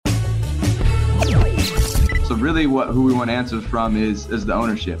So really who we want answers from is the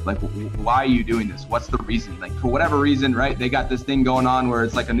ownership. Like, why are you doing this? What's the reason? Like, for whatever reason, right, they got this thing going on where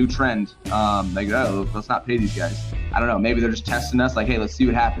it's like a new trend. Let's not pay these guys. I don't know. Maybe they're just testing us like, hey, let's see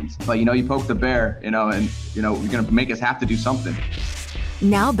what happens. But, you poke the bear, and, you're going to make us have to do something.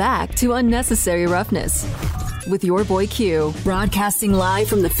 Now back to Unnecessary Roughness with your boy Q, broadcasting live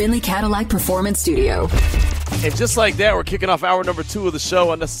from the Finley Cadillac Performance Studio. And just like that, we're kicking off hour number 2 of the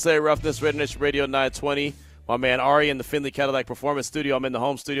show, Unnecessary Roughness, Radio Nation Radio 920. My man Ari in the Finley Cadillac Performance Studio. I'm in the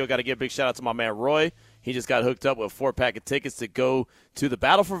home studio. Got to give a big shout out to my man Roy. He just got hooked up with a 4-pack of tickets to go to the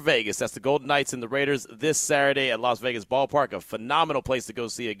Battle for Vegas. That's the Golden Knights and the Raiders this Saturday at Las Vegas Ballpark. A phenomenal place to go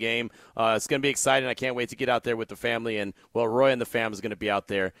see a game. It's going to be exciting. I can't wait to get out there with the family. And, well, Roy and the fam is going to be out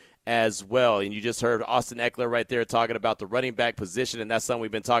there as well. And you just heard Austin Eckler right there talking about the running back position, and that's something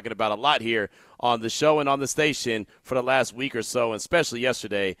we've been talking about a lot here on the show and on the station for the last week or so, and especially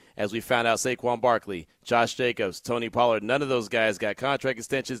yesterday as we found out Saquon Barkley, Josh Jacobs, Tony Pollard, none of those guys got contract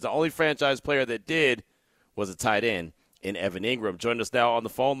extensions. The only franchise player that did was a tight end in Evan Ingram. Joining us now on the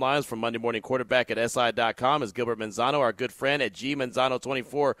phone lines from Monday Morning Quarterback at SI.com is Gilbert MANZANO, our good friend at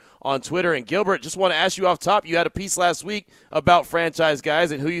GManzano24 on Twitter. And Gilbert, just want to ask you off top, you had a piece last week about franchise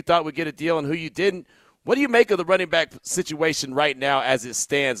guys and who you thought would get a deal and who you didn't. What do you make of the running back situation right now as it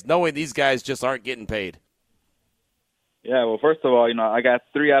stands, knowing these guys just aren't getting paid? Yeah, well, first of all, I got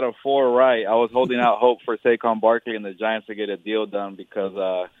 3 out of 4 right. I was holding out hope for Saquon Barkley and the Giants to get a deal done because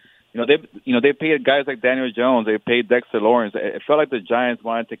they paid guys like Daniel Jones. They paid Dexter Lawrence. It felt like the Giants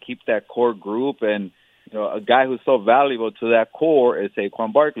wanted to keep that core group, and a guy who's so valuable to that core is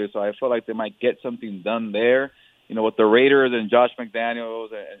Saquon Barkley. So I felt like they might get something done there. With the Raiders and Josh McDaniels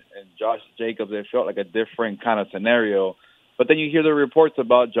and Josh Jacobs, it felt like a different kind of scenario. But then you hear the reports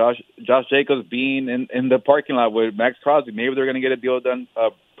about Josh Jacobs being in the parking lot with Max Crosby. Maybe they're going to get a deal done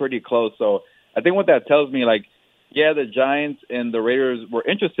pretty close. So I think what that tells me, yeah, the Giants and the Raiders were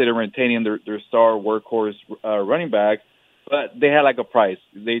interested in retaining their star workhorse running back, but they had a price.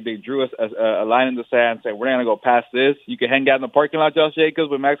 They drew us a line in the sand and said, we're not going to go past this. You can hang out in the parking lot, Josh Jacobs,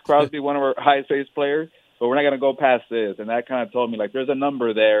 with Max Crosby, one of our highest-paid players, but we're not going to go past this. And that kind of told me, there's a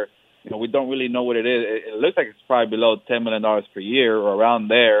number there. We don't really know what it is. It looks like it's probably below $10 million per year or around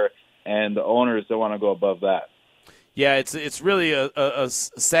there, and the owners don't want to go above that. Yeah, it's really a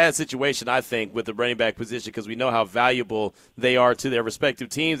sad situation, I think, with the running back position because we know how valuable they are to their respective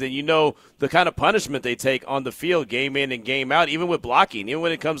teams, and the kind of punishment they take on the field game in and game out, even with blocking, even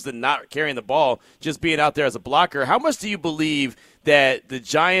when it comes to not carrying the ball, just being out there as a blocker. How much do you believe that the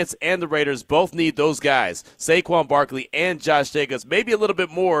Giants and the Raiders both need those guys, Saquon Barkley and Josh Jacobs, maybe a little bit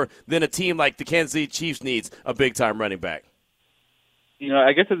more than a team like the Kansas City Chiefs needs a big-time running back?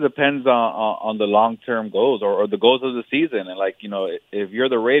 I guess it depends on the long-term goals or the goals of the season. And, if you're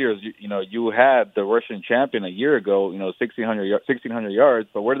the Raiders, you had the Russian champion a year ago, 1,600 yards.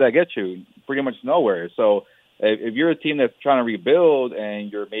 But where did that get you? Pretty much nowhere. So if you're a team that's trying to rebuild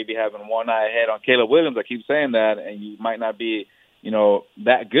and you're maybe having one eye ahead on Caleb Williams, I keep saying that, and you might not be,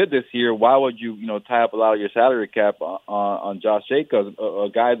 that good this year, why would you, tie up a lot of your salary cap on Josh Jacobs, a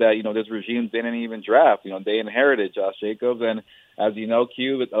guy that, this regime didn't even draft? They inherited Josh Jacobs, and as you know,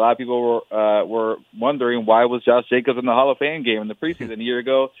 Q, a lot of people were wondering why was Josh Jacobs in the Hall of Fame game in the preseason a year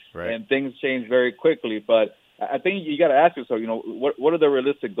ago, right. And things changed very quickly. But I think you got to ask yourself, what are the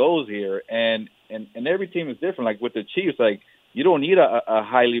realistic goals here? And every team is different. Like with the Chiefs, you don't need a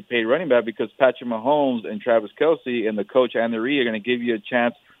highly paid running back because Patrick Mahomes and Travis Kelce and the coach Andy Reid are going to give you a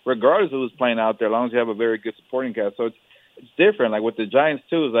chance regardless of who's playing out there, as long as you have a very good supporting cast. So it's different. Like with the Giants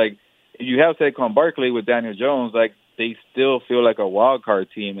too, is if you have Saquon Barkley with Daniel Jones, they still feel like a wild card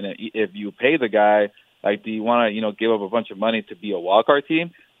team. And if you pay the guy, do you want to, give up a bunch of money to be a wild card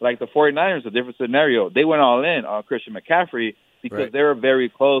team? Like the 49ers, a different scenario. They went all in on Christian McCaffrey because right. They were very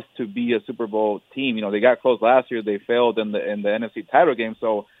close to be a Super Bowl team. They got close last year. They failed in the NFC title game.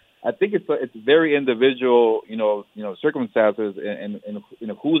 So I think it's very individual, circumstances and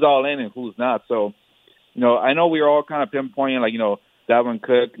who's all in and who's not. So, I know we are all kind of pinpointing, Dalvin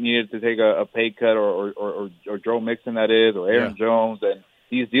Cook needed to take a pay cut or Joe Mixon, that is, or Aaron Jones, and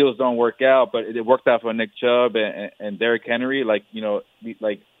these deals don't work out, but it worked out for Nick Chubb and Derrick Henry.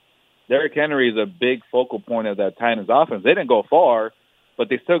 Derrick Henry is a big focal point of that Titans offense. They didn't go far, but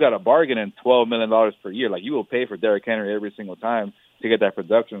they still got a bargain in $12 million per year. You will pay for Derrick Henry every single time to get that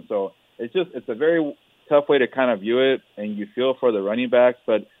production. So it's a very tough way to kind of view it, and you feel for the running backs,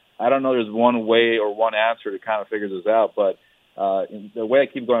 but I don't know there's one way or one answer to kind of figure this out. But the way I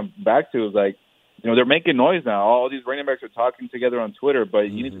keep going back to is they're making noise now. All these running backs are talking together on Twitter, but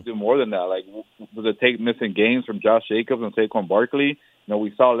you need to do more than that. Like, does it take missing games from Josh Jacobs and Saquon Barkley?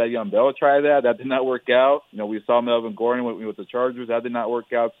 We saw Le'Veon Bell try that. That did not work out. We saw Melvin Gordon with the Chargers. That did not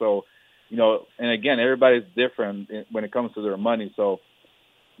work out. So, and again, everybody's different when it comes to their money. So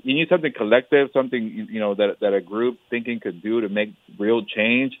you need something collective, something, that a group thinking could do to make real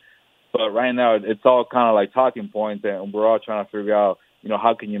change. But right now, it's all kind of like talking points, and we're all trying to figure out,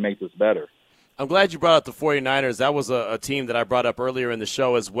 how can you make this better? I'm glad you brought up the 49ers. That was a team that I brought up earlier in the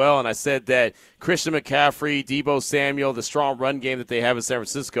show as well, and I said that Christian McCaffrey, Deebo Samuel, the strong run game that they have in San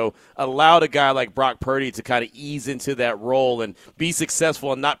Francisco allowed a guy like Brock Purdy to kind of ease into that role and be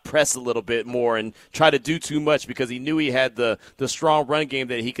successful and not press a little bit more and try to do too much because he knew he had the strong run game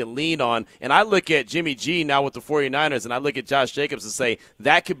that he could lean on. And I look at Jimmy G now with the 49ers, and I look at Josh Jacobs and say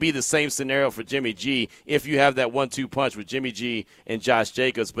that could be the same scenario for Jimmy G if you have that 1-2 punch with Jimmy G and Josh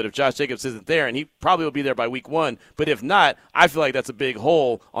Jacobs. But if Josh Jacobs isn't there, and he probably will be there by week 1, but if not, I feel like that's a big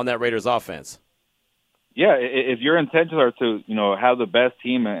hole on that Raiders offense. Yeah, if your intentions are to, have the best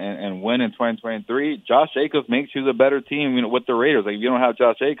team and win in 2023, Josh Jacobs makes you the better team, with the Raiders. Like, if you don't have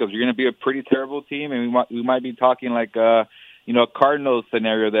Josh Jacobs, you're going to be a pretty terrible team, and we might be talking like, a Cardinals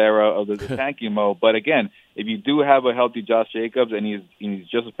scenario there of the tanking mode. But again, if you do have a healthy Josh Jacobs and he's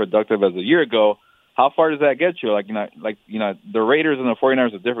just as productive as a year ago, how far does that get you? The Raiders and the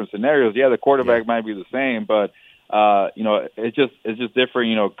 49ers are different scenarios. Yeah, the quarterback might be the same, but it's just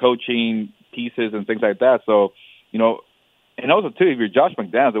different, coaching pieces and things like that. So, and also too, if you're Josh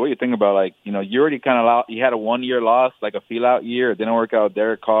McDaniels, the way you think about, you already kind of you had a 1-year loss, like a feel out year. It didn't work out with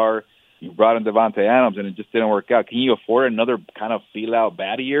Derek Carr. You brought in Devontae Adams, and it just didn't work out. Can you afford another kind of feel out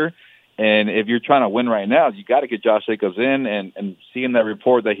bad year? And if you're trying to win right now, you got to get Josh Jacobs in. And seeing that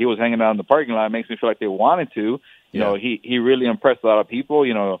report that he was hanging out in the parking lot makes me feel like they wanted to. He really impressed a lot of people.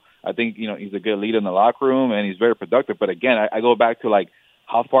 I think he's a good leader in the locker room, and he's very productive. But again, I go back to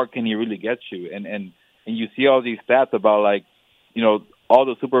how far can he really get you? And you see all these stats about all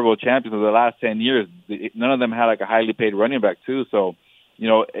the Super Bowl champions of the last 10 years. None of them had a highly paid running back too. So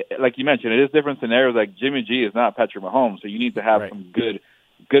like you mentioned, it is different scenarios. Like Jimmy G is not Patrick Mahomes, so you need to have some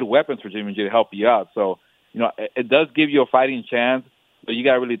good weapons for Jimmy G to help you out. So, it does give you a fighting chance, but you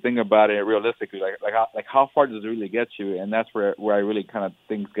got to really think about it realistically. How far does it really get you? And that's where I really kind of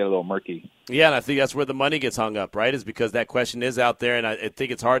things get a little murky. Yeah, and I think that's where the money gets hung up, right, is because that question is out there, and I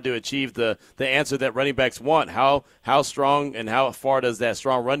think it's hard to achieve the answer that running backs want. How strong and how far does that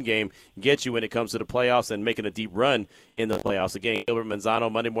strong run game get you when it comes to the playoffs and making a deep run in the playoffs? Again, Gilbert Manzano,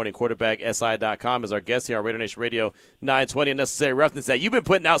 Monday Morning Quarterback, SI.com, is our guest here on Raider Nation Radio 920. Unnecessary Roughness. That you've been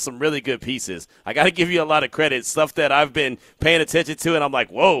putting out some really good pieces. I got to give you a lot of credit, stuff that I've been paying attention to, and I'm like,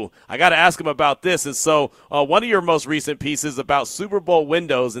 whoa, I got to ask him about this. And so one of your most recent pieces about Super Bowl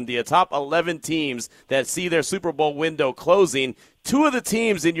windows and the top 11 teams that see their Super Bowl window closing. 2 of the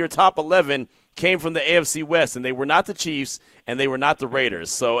teams in your top 11 came from the AFC West, and they were not the Chiefs and they were not the Raiders.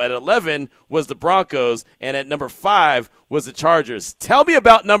 So at 11 was the Broncos, and at number 5 was the Chargers. Tell me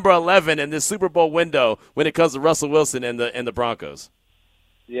about number 11 in this Super Bowl window when it comes to Russell Wilson and the Broncos.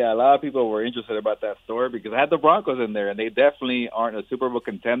 Yeah, a lot of people were interested about that story because I had the Broncos in there, and they definitely aren't a Super Bowl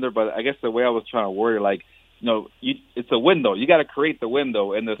contender. But I guess the way I was trying to word it, it's a window. You got to create the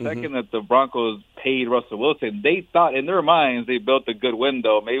window. And the second that the Broncos paid Russell Wilson, they thought in their minds they built a good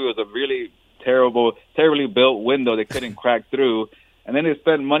window. Maybe it was a really terribly built window they couldn't crack through. And then they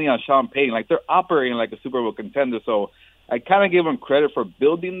spent money on Sean Payton. They're operating like a Super Bowl contender. So I kind of give them credit for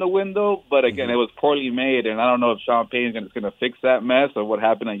building the window. But again, it was poorly made. And I don't know if Sean Payton is going to fix that mess of what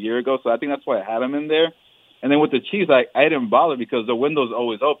happened a year ago. So I think that's why I had him in there. And then with the Chiefs, I didn't bother because the window's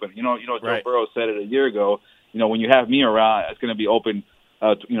always open. Joe Burrow said it a year ago. When you have me around, it's going to be open,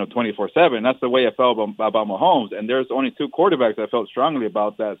 24/7. That's the way I felt about Mahomes. And there's only 2 quarterbacks I felt strongly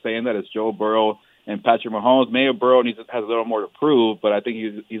about that, saying that it's Joe Burrow and Patrick Mahomes. Maybe Burrow has a little more to prove, but I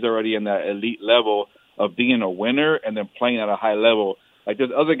think he's already in that elite level of being a winner and then playing at a high level. There's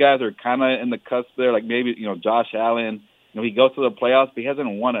other guys that are kind of in the cusp there, maybe Josh Allen. He goes to the playoffs, but he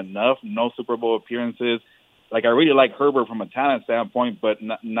hasn't won enough. No Super Bowl appearances. I really like Herbert from a talent standpoint, but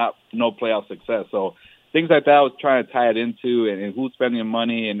not no playoff success. So things like that I was trying to tie it into, and who's spending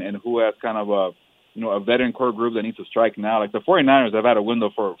money and who has kind of a veteran core group that needs to strike now. The 49ers have had a window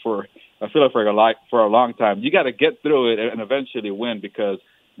for I feel like for a long time. You got to get through it and eventually win because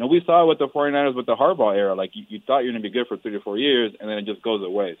we saw it with the 49ers with the Harbaugh era. You thought you're going to be good for 3 to 4 years, and then it just goes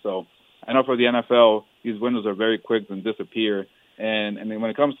away. So I know for the NFL, these windows are very quick and disappear. And then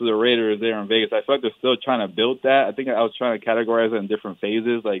when it comes to the Raiders there in Vegas, I feel like they're still trying to build that. I think I was trying to categorize it in different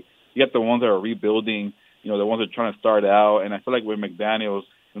phases. You got the ones that are rebuilding, the ones that are trying to start out. And I feel like with McDaniels,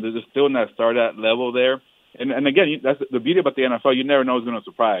 They're still in that start-at level there. And again, that's the beauty about the NFL. You never know who's going to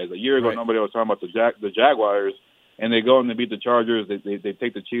surprise. A year ago, Right. Nobody was talking about the Jaguars, and they go and they beat the Chargers. They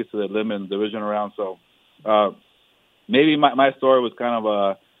take the Chiefs to the limit in the division round. So maybe my story was kind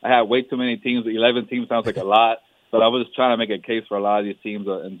of I had way too many teams. 11 teams sounds like a lot, but I was just trying to make a case for a lot of these teams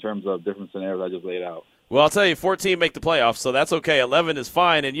in terms of different scenarios I just laid out. Well, I'll tell you, 14 make the playoffs, so that's okay. 11 is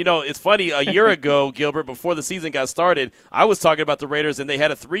fine. And, it's funny, a year ago, Gilbert, before the season got started, I was talking about the Raiders, and they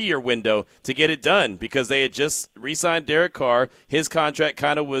had a 3-year window to get it done because they had just re-signed Derek Carr. His contract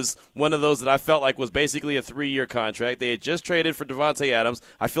kind of was one of those that I felt like was basically a 3-year contract. They had just traded for Devontae Adams.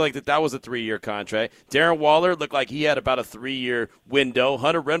 I feel like that was a 3-year contract. Darren Waller looked like he had about a 3-year window.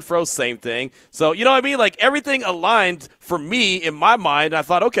 Hunter Renfrow, same thing. So, you know what I mean? Like, everything aligned for me in my mind. I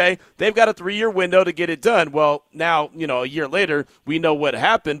thought, okay, they've got a 3-year window to get it done. Well, now, a year later, we know what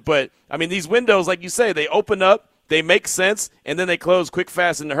happened. But, I mean, these windows, like you say, they open up, they make sense, and then they close quick,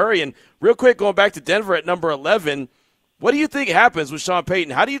 fast, in a hurry. And real quick, going back to Denver at number 11, what do you think happens with Sean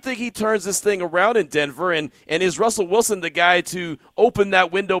Payton? How do you think he turns this thing around in Denver? And is Russell Wilson the guy to open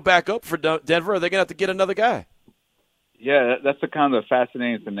that window back up for Denver, or are they going to have to get another guy? Yeah, that's the kind of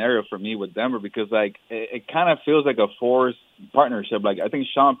fascinating scenario for me with Denver because, it kind of feels like a forced partnership. Like, I think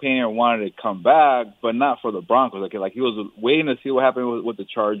Sean Payton wanted to come back, but not for the Broncos. Like he was waiting to see what happened with the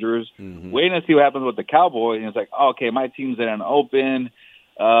Chargers, waiting to see what happens with the Cowboys, and it's like, okay, my team's in an open.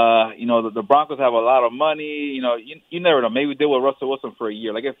 The Broncos have a lot of money. You never know. Maybe we deal with Russell Wilson for a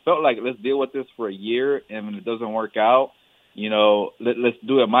year. Like, it felt like let's deal with this for a year, and when it doesn't work out, let's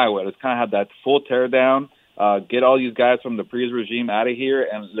do it my way. Let's kind of have that full teardown. Get all these guys from the previous regime out of here,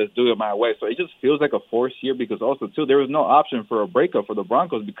 and let's do it my way. So it just feels like a forced year because also, too, there was no option for a breakup for the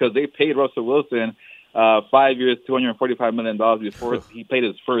Broncos because they paid Russell Wilson 5 years, $245 million before he played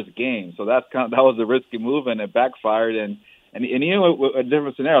his first game. So that was a risky move, and it backfired. And even with a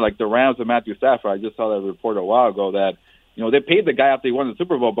different scenario, like the Rams and Matthew Stafford, I just saw that report a while ago that, they paid the guy after he won the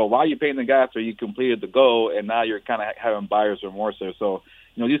Super Bowl, but why are you paying the guy after you completed the goal, and now you're kind of having buyer's remorse there. So,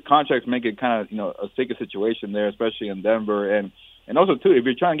 these contracts make it kind of, a sticky situation there, especially in Denver. And also, too, if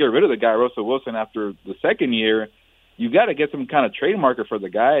you're trying to get rid of the guy, Russell Wilson, after the second year, you got to get some kind of trade marker for the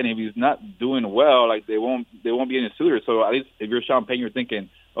guy. And if he's not doing well, like, they won't be any suitors. So at least if you're Sean Payton, you're thinking,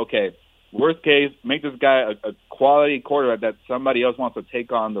 okay, worst case, make this guy a quality quarterback that somebody else wants to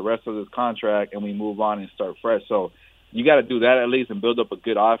take on the rest of this contract, and we move on and start fresh. So you got to do that at least and build up a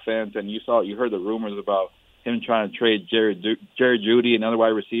good offense. And you heard the rumors about him trying to trade Jerry Jeudy, another wide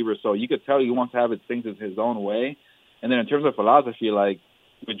receiver. So you could tell he wants to have things his own way. And then in terms of philosophy, like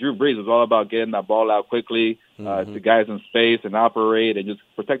with Drew Brees, it's all about getting that ball out quickly to guys in space and operate and just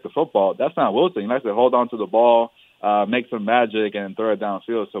protect the football. That's not Wilson. He likes to hold on to the ball, make some magic, and throw it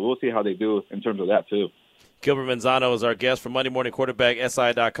downfield. So we'll see how they do in terms of that too. Gilbert Manzano is our guest from Monday Morning Quarterback,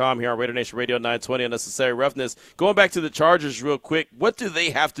 SI.com, here on Raider Nation Radio 920 Unnecessary Roughness. Going back to the Chargers real quick, what do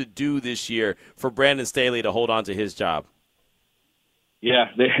they have to do this year for Brandon Staley to hold on to his job? Yeah,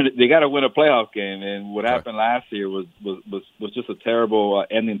 they got to win a playoff game, and what happened last year was just a terrible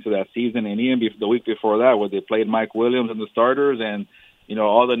ending to that season. And even the week before that, where they played Mike Williams and the starters, and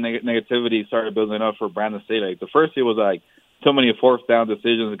all the negativity started building up for Brandon Staley. The first year was like, so many fourth down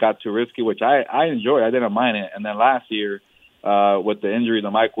decisions got too risky, which I enjoyed. I didn't mind it. And then last year, with the injury to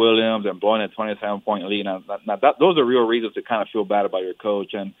Mike Williams and blowing a 27-point lead, those are real reasons to kind of feel bad about your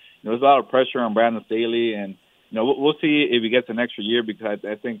coach. And there's a lot of pressure on Brandon Staley. And we'll see if he gets an extra year because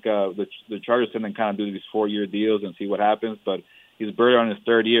I think the Chargers can kind of do these 4-year deals and see what happens. But he's barely on his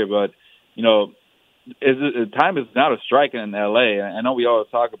third year. But time is now to strike in L.A. I know we always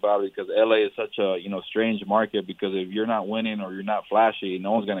talk about it because L.A. is such a strange market because if you're not winning or you're not flashy,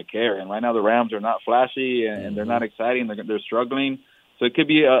 no one's going to care. And right now the Rams are not flashy and they're not exciting. They're struggling. So it could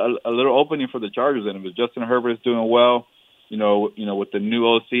be a little opening for the Chargers. And if Justin Herbert is doing well, with the new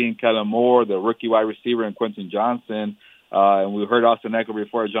OC and Kellen Moore, the rookie wide receiver and Quentin Johnson, and we heard Austin Eckler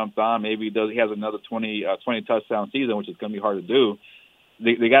before it jumped on. Maybe he has another 20 touchdown season, which is going to be hard to do.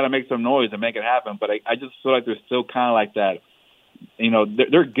 They got to make some noise and make it happen. But I just feel like they're still kind of like that.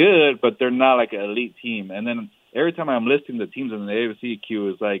 They're good, but they're not like an elite team. And then every time I'm listing the teams in the AFC queue,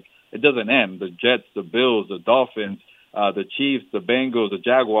 it's like it doesn't end. The Jets, the Bills, the Dolphins, the Chiefs, the Bengals, the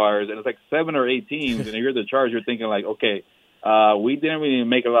Jaguars, and it's like 7 or 8 teams. And if you're the Chargers, you're thinking like, okay, we didn't really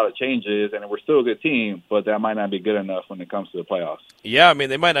make a lot of changes, and we're still a good team, but that might not be good enough when it comes to the playoffs. Yeah, I mean,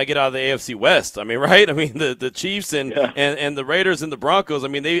 they might not get out of the AFC West. I mean, right? I mean, the Chiefs and the Raiders and the Broncos, I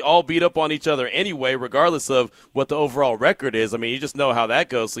mean, they all beat up on each other anyway, regardless of what the overall record is. I mean, you just know how that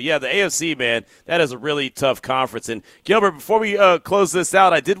goes. So, yeah, the AFC, man, that is a really tough conference. And, Gilbert, before we close this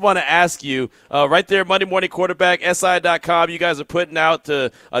out, I did want to ask you, right there, Monday Morning Quarterback, SI.com, you guys are putting out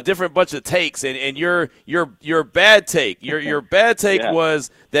a different bunch of takes, and your bad take, your bad take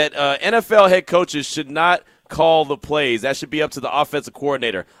was that NFL head coaches should not call the plays. That should be up to the offensive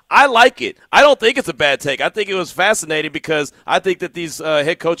coordinator. I like it. I don't think it's a bad take. I think it was fascinating because I think that these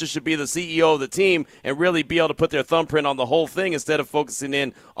head coaches should be the CEO of the team and really be able to put their thumbprint on the whole thing instead of focusing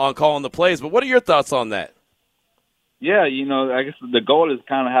in on calling the plays. But what are your thoughts on that? Yeah, I guess the goal is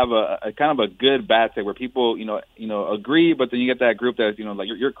kind of have a good bad take where people, agree, but then you get that group that's, like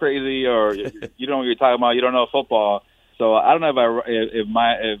you're crazy or you don't know what you're talking about, you don't know football. So I don't know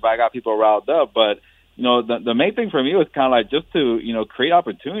if I got people riled up, but the main thing for me was kind of like just to create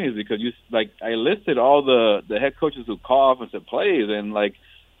opportunities because I listed all the head coaches who call offensive plays and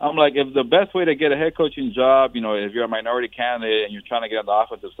I'm like if the best way to get a head coaching job, if you're a minority candidate and you're trying to get on the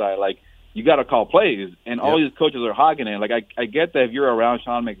offensive side, you got to call plays, and all these coaches are hogging it. I get that if you're around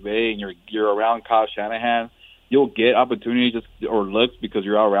Sean McVay and you're around Kyle Shanahan, you'll get opportunities or looks because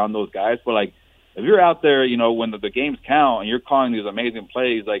you're all around those guys. But if you're out there, when the games count and you're calling these amazing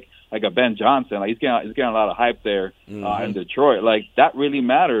plays, like a Ben Johnson, he's getting a lot of hype there in Detroit. That really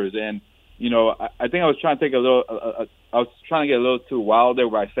matters. And I think I was trying to take I was trying to get a little too wild there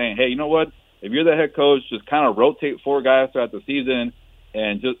by saying, hey, you know what? If you're the head coach, just kind of rotate 4 guys throughout the season.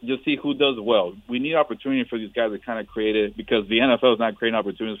 And just see who does well. We need opportunity for these guys to kind of create it because the NFL is not creating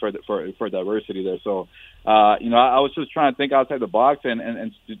opportunities for diversity there. So, I was just trying to think outside the box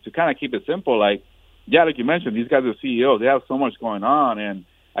and to kind of keep it simple. Like you mentioned, these guys are CEOs. They have so much going on. And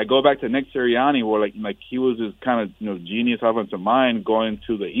I go back to Nick Sirianni where he was this kind of genius offensive mind going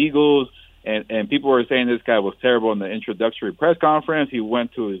to the Eagles. And people were saying this guy was terrible in the introductory press conference. He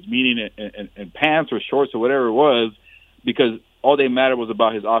went to his meeting in pants or shorts or whatever it was because all they mattered was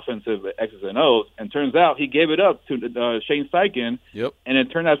about his offensive X's and O's. And turns out he gave it up to Shane Steichen. Yep. And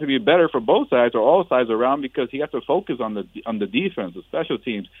it turned out to be better for both sides or all sides around because he got to focus on the defense, the special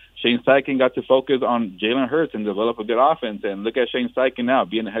teams. Shane Steichen got to focus on Jalen Hurts and develop a good offense. And look at Shane Steichen now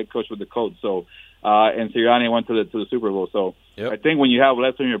being the head coach with the Colts. So, and Sirianni went to the Super Bowl. So I think when you have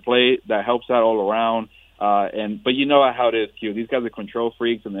less on your plate, that helps out all around. But you know how it is, Q. These guys are control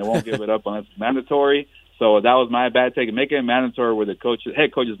freaks and they won't give it up unless it's mandatory. So that was my bad take. Make it mandatory where the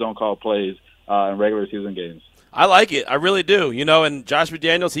head coaches don't call plays in regular season games. I like it. I really do. And Josh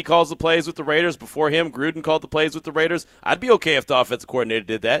McDaniels, he calls the plays with the Raiders. Before him, Gruden called the plays with the Raiders. I'd be okay if the offensive coordinator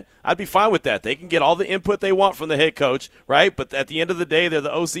did that. I'd be fine with that. They can get all the input they want from the head coach, right? But at the end of the day, they're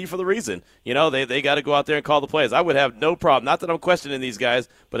the OC for the reason. They got to go out there and call the plays. I would have no problem. Not that I'm questioning these guys,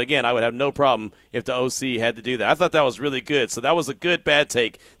 but again, I would have no problem if the OC had to do that. I thought that was really good. So that was a good bad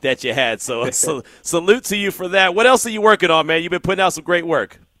take that you had. So salute to you for that. What else are you working on, man? You've been putting out some great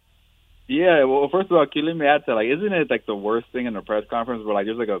work. Yeah, well, first of all, let me add to isn't it the worst thing in a press conference where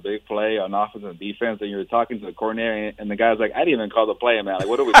there's a big play on offense and defense and you're talking to the coordinator and the guy's like, I didn't even call the play, man.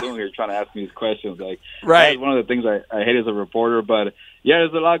 What are we doing here trying to ask me these questions? Right. That's one of the things I hate as a reporter. But yeah,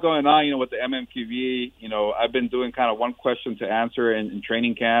 there's a lot going on, with the MMQB. I've been doing kind of one question to answer in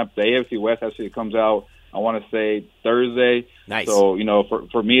training camp. The AFC West actually comes out, I want to say, Thursday. Nice. So,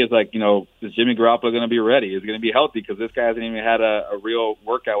 for me, it's is Jimmy Garoppolo going to be ready? Is he going to be healthy? Because this guy hasn't even had a real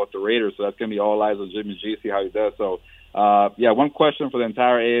workout with the Raiders, so that's going to be all eyes on Jimmy G, see how he does. So, one question for the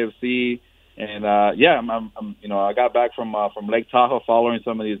entire AFC. And, I got back from Lake Tahoe following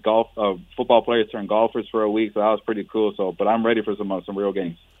some of these football players turned golfers for a week, so that was pretty cool. So, but I'm ready for some real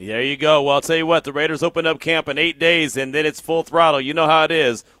games. There you go. Well, I'll tell you what, the Raiders open up camp in 8 days, and then it's full throttle. You know how it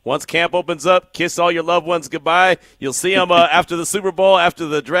is. Once camp opens up, kiss all your loved ones goodbye. You'll see them after the Super Bowl, after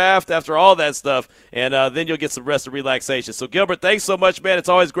the draft, after all that stuff, and then you'll get some rest and relaxation. So, Gilbert, thanks so much, man. It's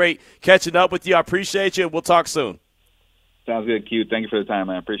always great catching up with you. I appreciate you, and we'll talk soon. Sounds good, Q. Thank you for the time,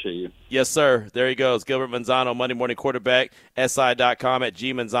 man. I appreciate you. Yes, sir. There he goes. Gilbert Manzano, Monday Morning Quarterback, SI.com at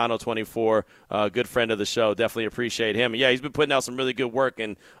gmanzano24. Good friend of the show. Definitely appreciate him. Yeah, he's been putting out some really good work,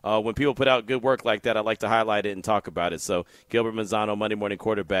 and when people put out good work like that, I like to highlight it and talk about it. So Gilbert Manzano, Monday Morning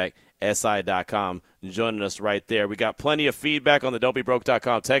Quarterback, SI.com. joining us right there. We got plenty of feedback on the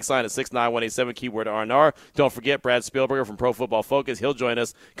don'tbebroke.com text line at 69187, keyword R&R. Don't forget Brad Spielberger from Pro Football Focus. He'll join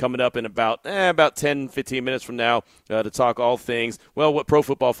us coming up in about 10, 15 minutes from now to talk all things, what Pro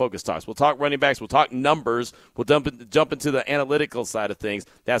Football Focus talks. We'll talk running backs. We'll talk numbers. We'll jump into the analytical side of things.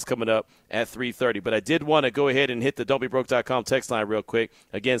 That's coming up at 3:30. But I did want to go ahead and hit the don'tbebroke.com text line real quick.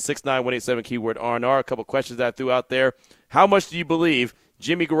 Again, 69187, keyword R&R. A couple questions that I threw out there. How much do you believe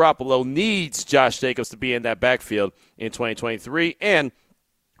Jimmy Garoppolo needs Josh Jacobs to be in that backfield in 2023? And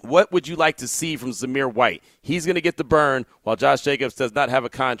what would you like to see from Zamir White? He's going to get the burn while Josh Jacobs does not have a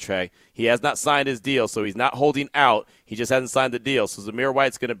contract. He has not signed his deal, so he's not holding out. He just hasn't signed the deal. So Zamir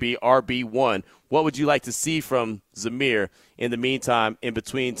White's going to be RB1. What would you like to see from Zamir in the meantime, in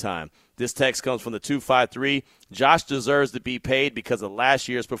between time? This text comes from the 253. Josh deserves to be paid because of last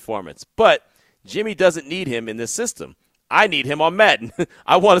year's performance. But Jimmy doesn't need him in this system. I need him on Madden.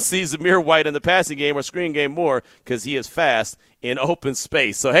 I want to see Zamir White in the passing game or screen game more because he is fast in open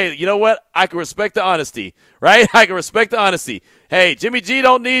space. So, hey, you know what? I can respect the honesty, right? I can respect the honesty. Hey, Jimmy G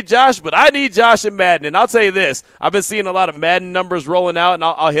don't need Josh, but I need Josh in Madden. And I'll tell you this. I've been seeing a lot of Madden numbers rolling out, and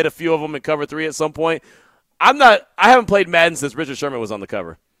I'll hit a few of them in cover 3 at some point. I haven't played Madden since Richard Sherman was on the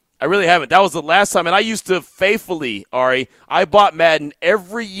cover. I really haven't. That was the last time. And I used to faithfully, Ari, I bought Madden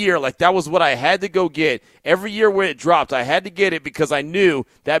every year. Like, that was what I had to go get. Every year when it dropped, I had to get it because I knew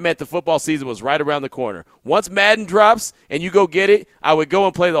that meant the football season was right around the corner. Once Madden drops and you go get it, I would go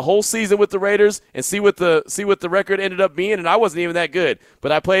and play the whole season with the Raiders and see what the record ended up being, and I wasn't even that good.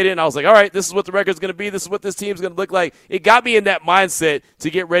 But I played it, and I was like, all right, this is what the record's going to be. This is what this team's going to look like. It got me in that mindset to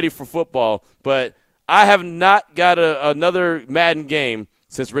get ready for football. But I have not got another Madden game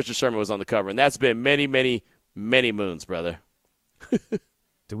since Richard Sherman was on the cover, and that's been many, many, many moons, brother.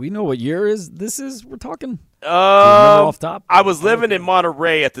 Do we know what year this is we're talking? Off top? I was living in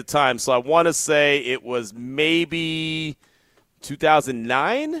Monterey at the time, so I want to say it was maybe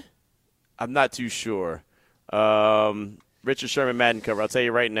 2009. I'm not too sure. Richard Sherman Madden cover, I'll tell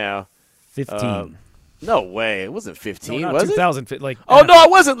you right now. 15. No way. It wasn't 15, no, was 2000, it? Oh, no, I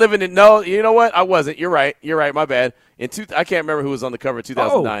wasn't living in – no, you know what? I wasn't. You're right. My bad. I can't remember who was on the cover in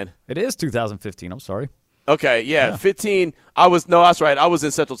 2009. Oh, it is 2015. I'm sorry. Okay, yeah. 15. That's right. I was in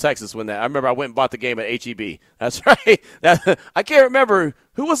Central Texas when I remember I went and bought the game at HEB. That's right. I can't remember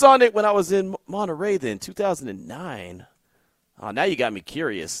who was on it when I was in Monterey then, 2009. Oh, now you got me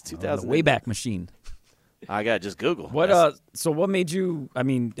curious. 2000. The Wayback Machine. I got to just Google. So what made you,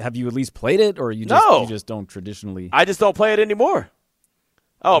 have you at least played it, or you just don't traditionally? I just don't play it anymore.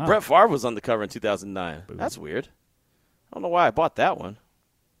 Oh, wow. Brett Favre was on the cover in 2009. Boom. That's weird. I don't know why I bought that one.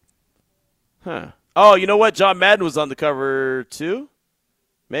 Huh. Oh, you know what? John Madden was on the cover too?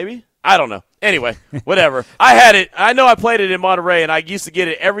 Maybe? I don't know. Anyway, whatever. I had it. I know I played it in Monterey, and I used to get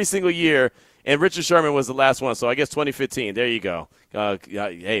it every single year, and Richard Sherman was the last one, so I guess 2015. There you go.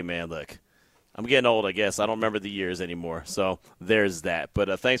 Hey, man, look. I'm getting old, I guess. I don't remember the years anymore. So there's that.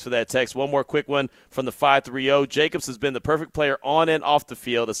 But thanks for that text. One more quick one from the 530. Jacobs has been the perfect player on and off the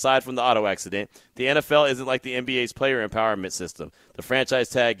field, aside from the auto accident. The NFL isn't like the NBA's player empowerment system. The franchise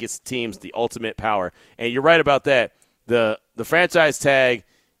tag gets teams the ultimate power. And you're right about that. The franchise tag,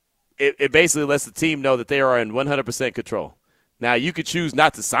 it basically lets the team know that they are in 100% control. Now, you could choose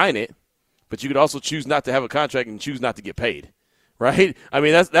not to sign it, but you could also choose not to have a contract and choose not to get paid. Right? I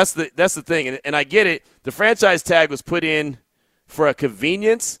mean, that's the thing. And I get it. The franchise tag was put in for a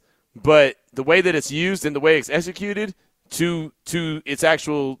convenience, but the way that it's used and the way it's executed to its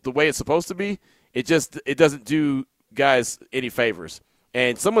actual the way it's supposed to be, it doesn't do guys any favors.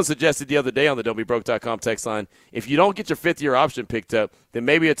 And someone suggested the other day on the don'tbebroke.com text line, if you don't get your fifth-year option picked up, then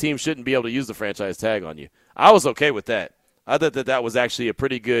maybe a team shouldn't be able to use the franchise tag on you. I was okay with that. I thought that was actually a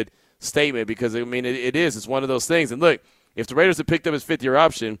pretty good statement because, I mean, it is. It's one of those things. And, look, if the Raiders had picked up his fifth-year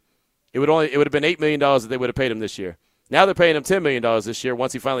option, it would have been $8 million that they would have paid him this year. Now they're paying him $10 million this year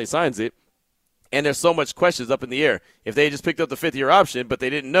once he finally signs it, and there's so much questions up in the air. If they had just picked up the fifth-year option, but they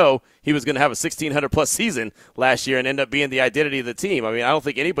didn't know he was going to have a 1,600-plus season last year and end up being the identity of the team. I mean, I don't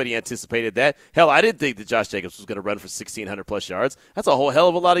think anybody anticipated that. Hell, I didn't think that Josh Jacobs was going to run for 1,600-plus yards. That's a whole hell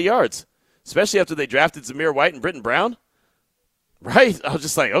of a lot of yards, especially after they drafted Zamir White and Britton Brown. Right? I was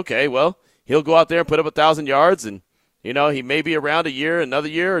just like, okay, well, he'll go out there and put up 1,000 yards and, you know, he may be around another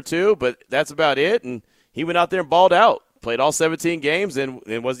year or two, but that's about it. And he went out there and balled out, played all 17 games,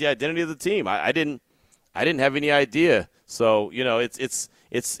 and was the identity of the team. I didn't have any idea. So, you know,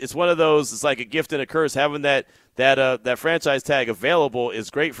 it's one of those. It's like a gift and a curse having that that franchise tag available is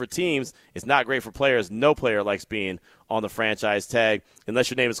great for teams. It's not great for players. No player likes being on the franchise tag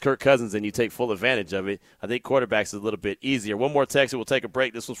unless your name is Kirk Cousins and you take full advantage of it. I think quarterbacks is a little bit easier. One more text and we'll take a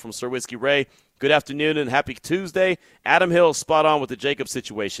break. This was from Sir Whiskey Ray. Good afternoon and happy Tuesday. Adam Hill spot on with the Jacobs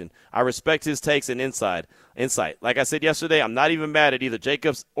situation. I respect his takes and insight. Like I said yesterday, I'm not even mad at either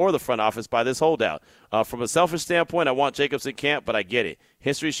Jacobs or the front office by this holdout. From a selfish standpoint, I want Jacobs in camp, but I get it.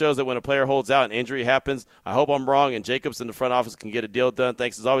 History shows that when a player holds out and injury happens, I hope I'm wrong and Jacobs in the front office can get a deal done.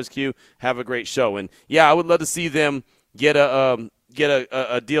 Thanks as always, Q. Have a great show. And, yeah, I would love to see them get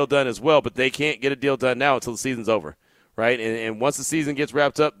a deal done as well, but they can't get a deal done now until the season's over, right? And once the season gets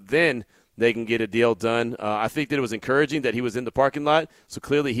wrapped up, then they can get a deal done. I think that it was encouraging that he was in the parking lot, so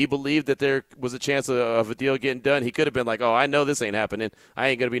clearly he believed that there was a chance of a deal getting done. He could have been like, oh, I know this ain't happening. I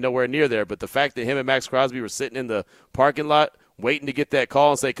ain't going to be nowhere near there. But the fact that him and Max Crosby were sitting in the parking lot waiting to get that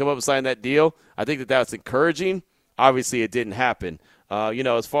call and say, come up and sign that deal, I think that that's encouraging. Obviously, it didn't happen.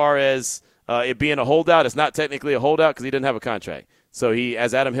 As far as it being a holdout, it's not technically a holdout because he didn't have a contract. So he,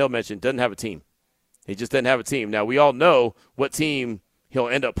 as Adam Hill mentioned, doesn't have a team. He just doesn't have a team. Now, we all know what team he'll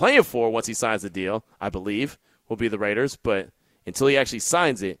end up playing for once he signs the deal, I believe, will be the Raiders. But until he actually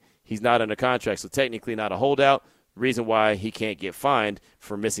signs it, he's not under contract. So technically not a holdout. Reason why he can't get fined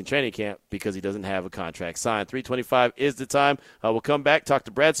for missing training camp because he doesn't have a contract signed. 3:25 is the time. We'll come back, talk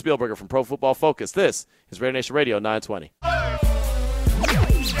to Brad Spielberger from Pro Football Focus. This is Raider Nation Radio 920.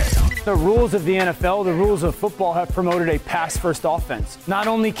 The rules of the NFL, the rules of football have promoted a pass-first offense. Not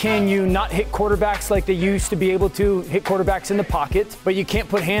only can you not hit quarterbacks like they used to be able to hit quarterbacks in the pocket, but you can't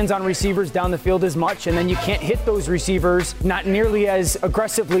put hands on receivers down the field as much, and then you can't hit those receivers not nearly as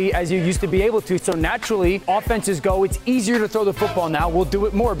aggressively as you used to be able to. So naturally, offenses go, it's easier to throw the football now. We'll do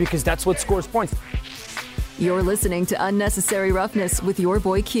it more because that's what scores points. You're listening to Unnecessary Roughness with your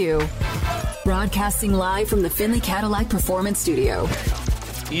boy Q. Broadcasting live from the Finley Cadillac Performance Studio.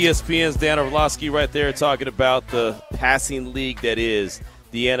 ESPN's Dan Orlovsky right there talking about the passing league that is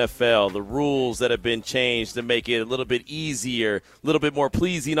the NFL, the rules that have been changed to make it a little bit easier, a little bit more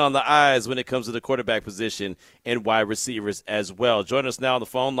pleasing on the eyes when it comes to the quarterback position and wide receivers as well. Join us now on the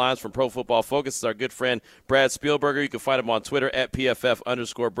phone lines from Pro Football Focus is our good friend Brad Spielberger. You can find him on Twitter at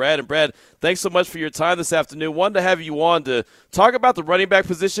PFF_Brad. And Brad, thanks so much for your time this afternoon. Wanted to have you on to talk about the running back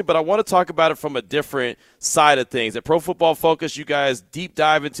position, but I want to talk about it from a different side of things. At Pro Football Focus, you guys deep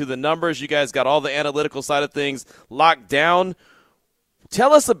dive into the numbers. You guys got all the analytical side of things locked down.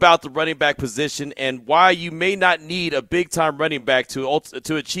 Tell us about the running back position and why you may not need a big-time running back to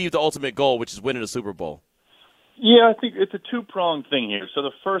achieve the ultimate goal, which is winning a Super Bowl. Yeah, I think it's a two-pronged thing here. So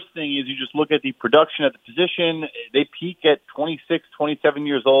the first thing is you just look at the production at the position. They peak at 26, 27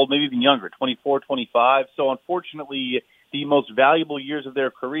 years old, maybe even younger, 24, 25. So unfortunately, the most valuable years of their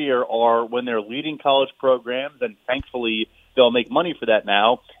career are when they're leading college programs, and thankfully they'll make money for that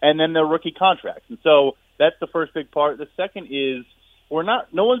now, and then their rookie contracts. And so that's the first big part. The second is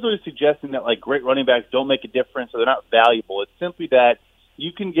no one's really suggesting that like great running backs don't make a difference or they're not valuable. It's simply that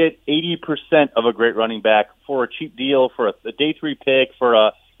you can get 80% of a great running back for a cheap deal, for a day 3 pick, for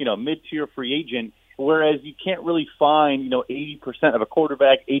a mid-tier free agent, whereas you can't really find 80% of a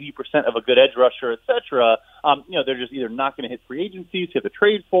quarterback, 80% of a good edge rusher, etc. They're just either not going to hit free agencies, you have to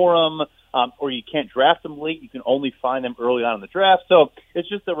trade for them, or you can't draft them late. You can only find them early on in the draft. So it's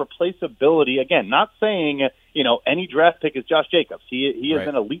just a replaceability. Again, not saying any draft pick is Josh Jacobs. He is right.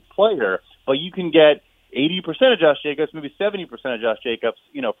 An elite player, but you can get 80% of Josh Jacobs, maybe 70% of Josh Jacobs,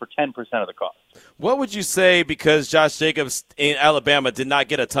 for 10% of the cost. What would you say, because Josh Jacobs in Alabama did not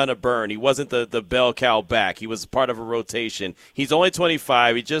get a ton of burn? He wasn't the bell cow back. He was part of a rotation. He's only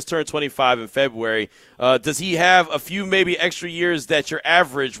 25. He just turned 25 in February. Does he have a few maybe extra years that your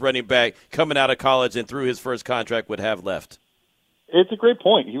average running back coming out of college and through his first contract would have left? It's a great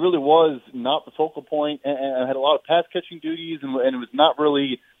point. He really was not the focal point and had a lot of pass-catching duties and was not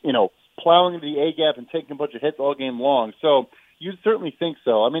really, plowing into the A-gap and taking a bunch of hits all game long. So you'd certainly think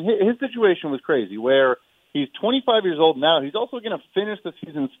so. I mean, his situation was crazy where he's 25 years old now. He's also going to finish the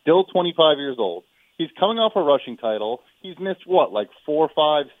season still 25 years old. He's coming off a rushing title. He's missed, 4,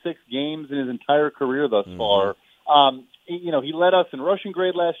 5, 6 games in his entire career thus far. He led us in rushing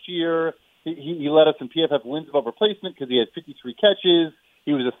grade last year. He led us in PFF wins above replacement because he had 53 catches.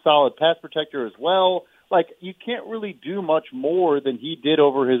 He was a solid pass protector as well. Like, you can't really do much more than he did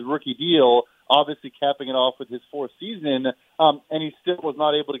over his rookie deal, obviously capping it off with his 4th season, and he still was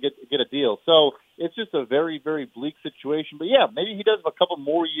not able to get a deal. So it's just a very, very bleak situation. But, yeah, maybe he does have a couple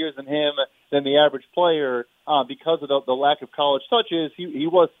more years in him than the average player, because of the lack of college touches. He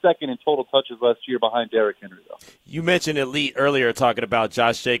was second in total touches last year behind Derrick Henry, though. You mentioned elite earlier talking about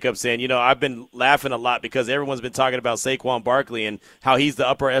Josh Jacobs, and, I've been laughing a lot because everyone's been talking about Saquon Barkley and how he's the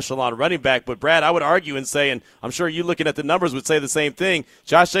upper echelon running back. But, Brad, I would argue and say, and I'm sure you looking at the numbers would say the same thing,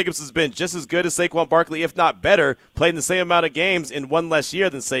 Josh Jacobs has been just as good as Saquon Barkley, if not better, playing the same amount of games in one less year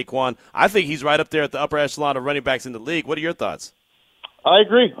than Saquon. I think he's right up there at the upper echelon of running backs in the league. What are your thoughts? I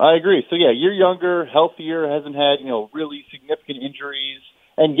agree. So, yeah, you're younger, healthier, hasn't had, really significant injuries.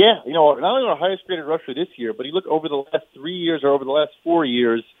 And, yeah, not only our highest graded rusher this year, but you look over the last 3 years or over the last 4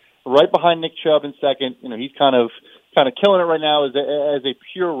 years, right behind Nick Chubb in second. He's kind of killing it right now as a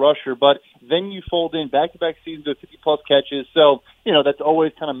pure rusher. But then you fold in back-to-back seasons with 50-plus catches. So, that's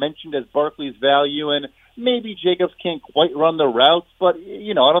always kind of mentioned as Barkley's value. And maybe Jacobs can't quite run the routes, but,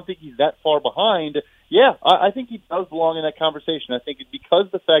 I don't think he's that far behind. Yeah, I think he does belong in that conversation. I think it's because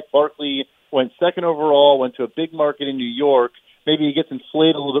of the fact Barkley went second overall, went to a big market in New York, maybe he gets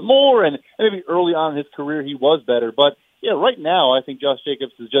inflated a little bit more, and maybe early on in his career he was better. But, yeah, right now I think Josh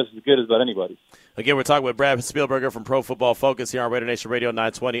Jacobs is just as good as about anybody. Again, we're talking with Brad Spielberger from Pro Football Focus here on Raider Nation Radio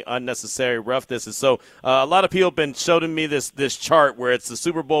 920, Unnecessary Roughness. And so a lot of people have been showing me this chart where it's the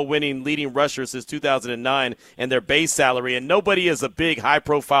Super Bowl winning leading rusher since 2009 and their base salary, and nobody is a big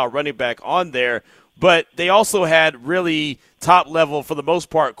high-profile running back on there. But they also had really top-level, for the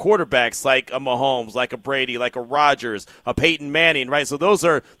most part, quarterbacks like a Mahomes, like a Brady, like a Rodgers, a Peyton Manning, right? So those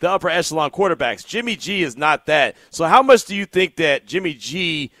are the upper echelon quarterbacks. Jimmy G is not that. So how much do you think that Jimmy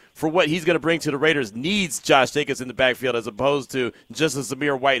G, for what he's going to bring to the Raiders, needs Josh Jacobs in the backfield as opposed to just a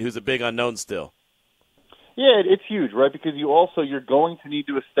Zamir White, who's a big unknown still? Yeah, it's huge, right? Because you're going to need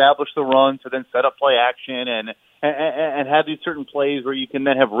to establish the run to then set up play action and have these certain plays where you can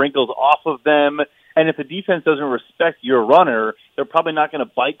then have wrinkles off of them. And if the defense doesn't respect your runner, they're probably not going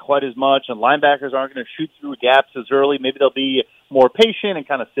to bite quite as much, and linebackers aren't going to shoot through gaps as early. Maybe they'll be more patient and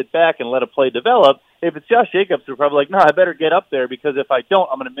kind of sit back and let a play develop. If it's Josh Jacobs, they're probably like, no, I better get up there because if I don't,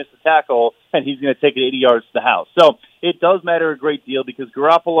 I'm going to miss a tackle, and he's going to take it 80 yards to the house. So it does matter a great deal because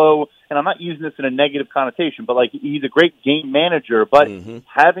Garoppolo, and I'm not using this in a negative connotation, but he's a great game manager, but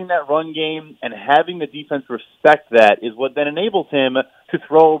having that run game and having the defense respect that is what then enables him to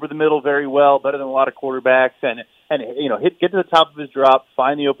throw over the middle very well, better than a lot of quarterbacks, and get to the top of his drop,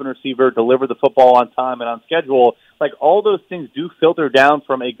 find the open receiver, deliver the football on time and on schedule. All those things do filter down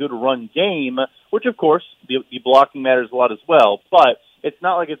from a good run game, which, of course, the blocking matters a lot as well. But it's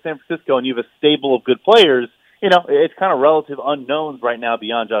not like it's San Francisco and you have a stable of good players. It's kind of relative unknowns right now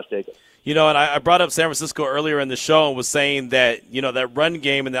beyond Josh Jacobs. And I brought up San Francisco earlier in the show and was saying that, that run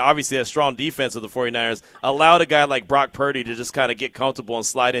game and obviously that strong defense of the 49ers allowed a guy like Brock Purdy to just kind of get comfortable and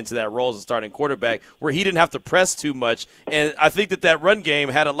slide into that role as a starting quarterback where he didn't have to press too much. And I think that run game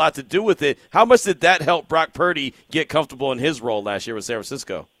had a lot to do with it. How much did that help Brock Purdy get comfortable in his role last year with San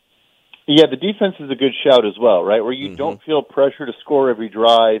Francisco? Yeah, the defense is a good shout as well, right? Where you don't feel pressure to score every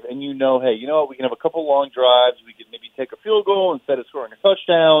drive, and hey, you know what, we can have a couple long drives, we can maybe take a field goal instead of scoring a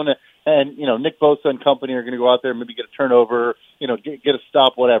touchdown, and, Nick Bosa and company are going to go out there and maybe get a turnover, get a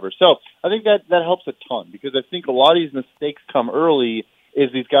stop, whatever. So I think that helps a ton because I think a lot of these mistakes come early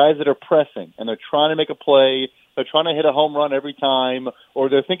is these guys that are pressing, and they're trying to make a play, they're trying to hit a home run every time, or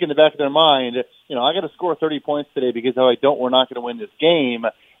they're thinking in the back of their mind, I got to score 30 points today because if I don't, we're not going to win this game.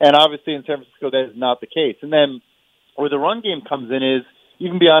 And obviously in San Francisco, that is not the case. And then where the run game comes in is,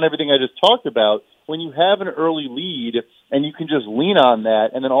 even beyond everything I just talked about, when you have an early lead and you can just lean on that,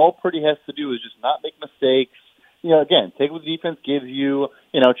 and then all Purdy has to do is just not make mistakes, again, take what the defense gives you,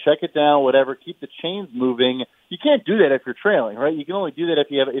 check it down, whatever, keep the chains moving. You can't do that if you're trailing, right? You can only do that if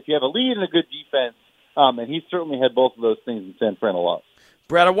you have a lead and a good defense. And he certainly had both of those things in San Fran a lot.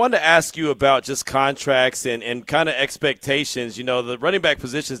 Brad, I wanted to ask you about just contracts and kind of expectations. The running back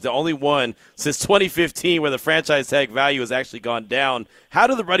position is the only one since 2015 where the franchise tag value has actually gone down. How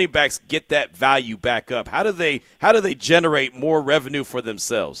do the running backs get that value back up? How do they generate more revenue for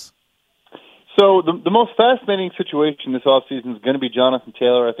themselves? So the most fascinating situation this offseason is going to be Jonathan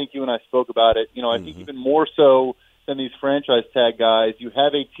Taylor. I think you and I spoke about it. I think even more so than these franchise tag guys. You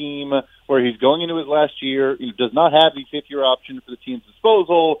have a team where he's going into his last year. He does not have the fifth-year option for the team's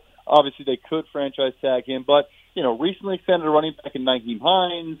disposal. Obviously, they could franchise tag him, but recently extended a running back in Nyheim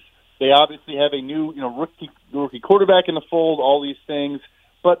Hines. They obviously have a new rookie quarterback in the fold. All these things,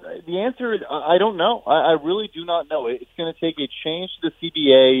 but the answer is I don't know. I really do not know. It's going to take a change to the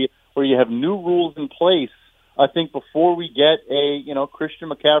CBA where you have new rules in place. I think before we get a Christian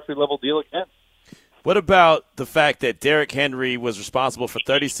McCaffrey level deal again. What about the fact that Derrick Henry was responsible for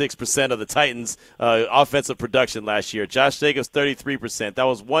 36% of the Titans' offensive production last year? Josh Jacobs, 33%. That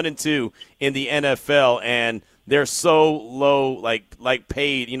was 1 and 2 in the NFL, and they're so low, like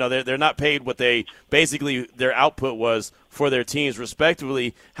paid. You know, they're not paid what they basically their output was for their teams,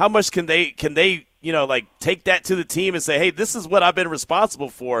 respectively. How much can they take that to the team and say, hey, this is what I've been responsible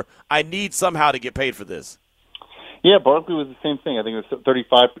for. I need somehow to get paid for this. Yeah, Barkley was the same thing. I think it was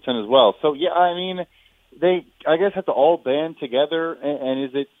 35% as well. So, yeah, I mean, they, I guess, have to all band together. And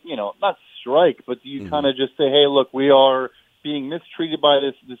is it, not strike, but do you kind of just say, hey, look, we are being mistreated by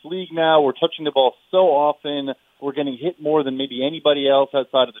this league now. We're touching the ball so often. We're getting hit more than maybe anybody else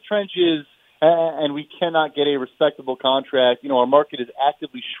outside of the trenches. And we cannot get a respectable contract. Our market is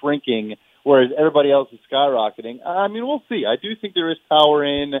actively shrinking, whereas everybody else is skyrocketing. I mean, we'll see. I do think there is power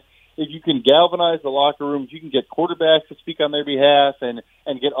in if you can galvanize the locker room, if you can get quarterbacks to speak on their behalf and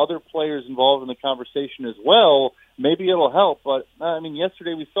get other players involved in the conversation as well, maybe it'll help. But, I mean,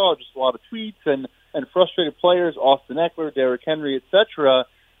 yesterday we saw just a lot of tweets and frustrated players, Austin Eckler, Derrick Henry, et cetera.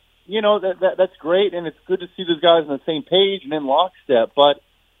 That's great, and it's good to see those guys on the same page and in lockstep. But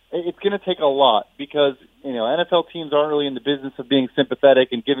it's going to take a lot because, NFL teams aren't really in the business of being sympathetic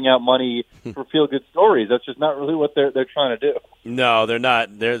and giving out money for feel-good stories. That's just not really what they're trying to do. No, they're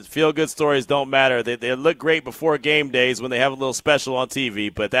not. Their feel-good stories don't matter. They look great before game days when they have a little special on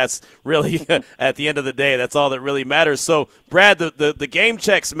TV, but that's really, at the end of the day, that's all that really matters. So, Brad, the game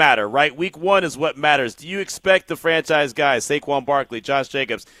checks matter, right? Week 1 is what matters. Do you expect the franchise guys, Saquon Barkley, Josh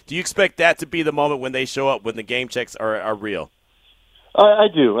Jacobs, do you expect that to be the moment when they show up, when the game checks are real? I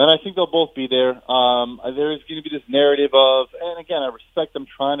do, and I think they'll both be there. There's going to be this narrative of, and again, I respect them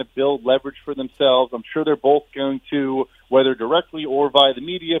trying to build leverage for themselves. I'm sure they're both going to, whether directly or via the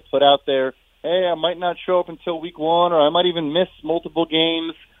media, put out there, hey, I might not show up until week 1, or I might even miss multiple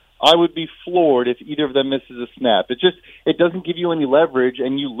games. I would be floored if either of them misses a snap. It doesn't give you any leverage,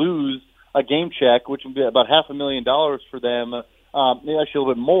 and you lose a game check, which would be about $500,000 for them, maybe actually a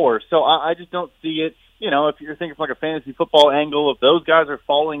little bit more. So I just don't see it. If you're thinking from like a fantasy football angle, if those guys are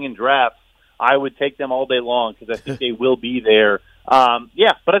falling in drafts, I would take them all day long because I think they will be there.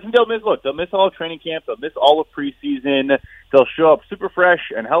 But I think they'll miss all of training camp. They'll miss all of preseason. They'll show up super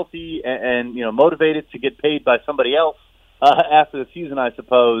fresh and healthy and motivated to get paid by somebody else after the season, I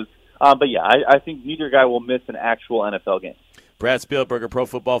suppose. I think neither guy will miss an actual NFL game. Brad Spielberger, Pro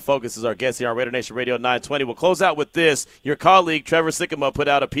Football Focus, is our guest here on Raider Nation Radio 920. We'll close out with this. Your colleague, Trevor Sikkema, put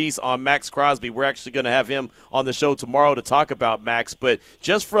out a piece on Max Crosby. We're actually going to have him on the show tomorrow to talk about Max. But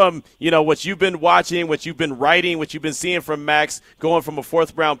just from, what you've been watching, what you've been writing, what you've been seeing from Max, going from a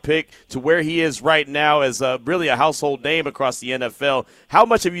 4th-round pick to where he is right now as really a household name across the NFL, how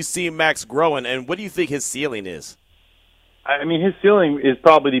much have you seen Max growing, and what do you think his ceiling is? I mean, his ceiling is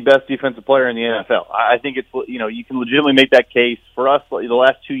probably the best defensive player in the NFL. I think it's, you can legitimately make that case. For us, the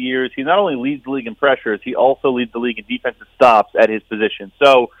last 2 years, he not only leads the league in pressures, he also leads the league in defensive stops at his position.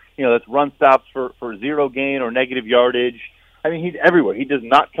 So, that's run stops for zero gain or negative yardage. I mean, he's everywhere. He does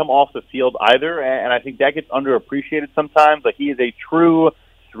not come off the field either, and I think that gets underappreciated sometimes. But he is a true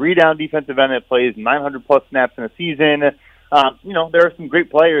 3-down defensive end that plays 900-plus snaps in a season. There are some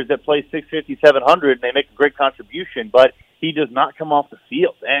great players that play 650, 700, and they make a great contribution, but he does not come off the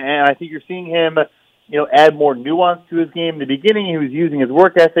field. And I think you're seeing him, add more nuance to his game. In the beginning, he was using his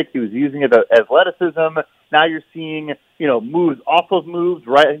work ethic. He was using his athleticism. Now you're seeing, moves off of moves,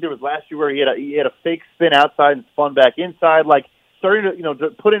 right? I think there was last year where he had a fake spin outside and spun back inside, like starting to, to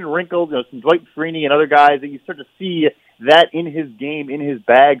put in wrinkles, some Dwight Freeney and other guys that you start to see that in his game, in his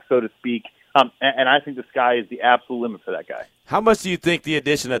bag, so to speak. And I think the sky is the absolute limit for that guy. How much do you think the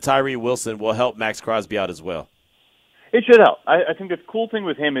addition of Tyree Wilson will help Max Crosby out as well? It should help. I think the cool thing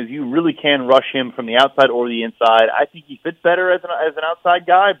with him is you really can rush him from the outside or the inside. I think he fits better as an outside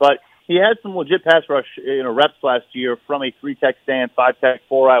guy, but he had some legit pass rush reps last year from a 3-tech stand, 5-tech,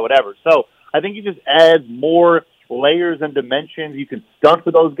 4-eye, whatever. So I think he just adds more layers and dimensions. You can stunt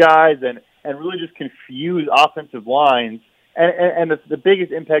with those guys and really just confuse offensive lines. And the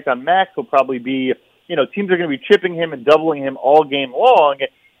biggest impact on Max will probably be, teams are going to be chipping him and doubling him all game long,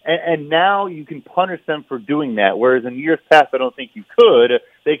 and now you can punish them for doing that, whereas in years past I don't think you could.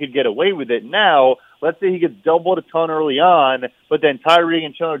 They could get away with it. Now, let's say he gets doubled a ton early on, but then Tyree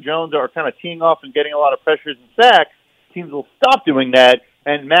and Chandler Jones are kind of teeing off and getting a lot of pressures and sacks. Teams will stop doing that,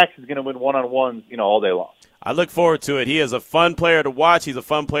 and Max is going to win one-on-ones, all day long. I look forward to it. He is a fun player to watch. He's a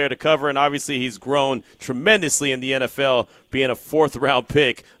fun player to cover, and obviously he's grown tremendously in the NFL, being a 4th-round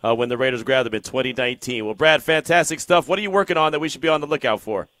pick when the Raiders grabbed him in 2019. Well, Brad, fantastic stuff. What are you working on that we should be on the lookout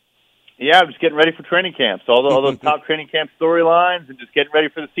for? Yeah, I'm just getting ready for training camps. All those top training camp storylines and just getting ready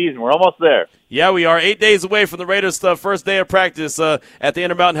for the season. We're almost there. Yeah, we are 8 days away from the Raiders' first day of practice at the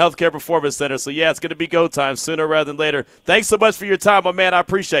Intermountain Healthcare Performance Center. So, yeah, it's going to be go time sooner rather than later. Thanks so much for your time, my man. I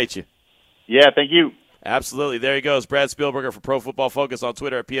appreciate you. Yeah, thank you. Absolutely. There he goes, Brad Spielberger for Pro Football Focus on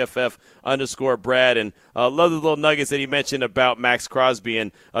Twitter at PFF_Brad. And love the little nuggets that he mentioned about Max Crosby.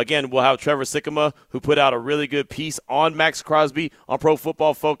 And, again, we'll have Trevor Sikkema, who put out a really good piece on Max Crosby on Pro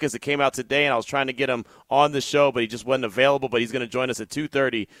Football Focus. It came out today, and I was trying to get him on the show, but he just wasn't available. But he's going to join us at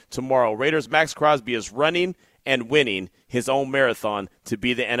 2:30 tomorrow. Raiders' Max Crosby is running and winning his own marathon to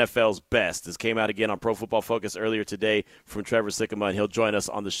be the NFL's best. This came out again on Pro Football Focus earlier today from Trevor Sikkema, and he'll join us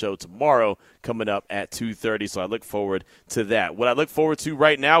on the show tomorrow coming up at 2:30, so I look forward to that. What I look forward to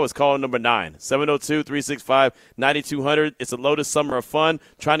right now is call number 9, 702-365-9200. It's a Lotus Summer of Fun,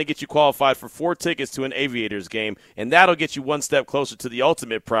 trying to get you qualified for 4 tickets to an Aviators game, and that'll get you one step closer to the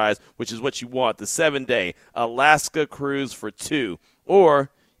ultimate prize, which is what you want, the 7-day Alaska cruise for 2. Or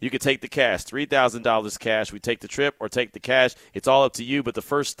you could take the cash, $3,000 cash. We take the trip or take the cash. It's all up to you, but the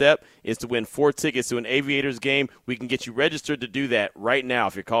first step is to win 4 tickets to an Aviators game. We can get you registered to do that right now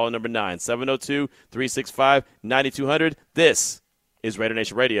if you're calling number 9, 702-365-9200. This is Raider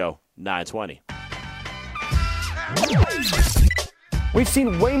Nation Radio 920. We've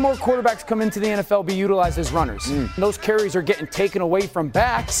seen way more quarterbacks come into the NFL be utilized as runners. Those carries are getting taken away from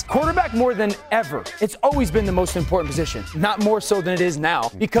backs. Quarterback more than ever. It's always been the most important position, not more so than it is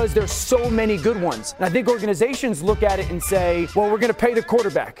now, because there's so many good ones. And I think organizations look at it and say, well, we're going to pay the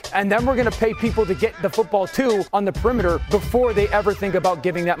quarterback, and then we're going to pay people to get the football too on the perimeter before they ever think about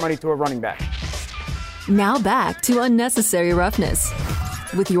giving that money to a running back. Now back to Unnecessary Roughness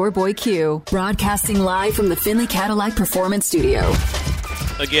with your boy Q, broadcasting live from the Finley Cadillac Performance Studio.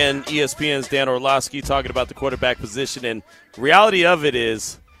 Again, ESPN's Dan Orlovsky talking about the quarterback position, and reality of it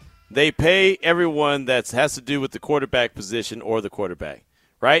is they pay everyone that has to do with the quarterback position or the quarterback,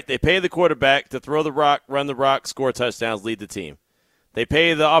 right? They pay the quarterback to throw the rock, run the rock, score touchdowns, lead the team. They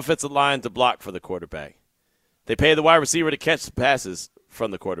pay the offensive line to block for the quarterback. They pay the wide receiver to catch the passes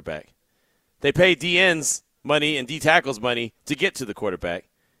from the quarterback. They pay DNs money and D tackles money to get to the quarterback.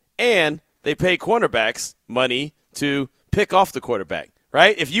 And they pay cornerbacks money to pick off the quarterback,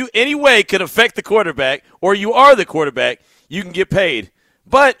 right? If you any way could affect the quarterback or you are the quarterback, you can get paid.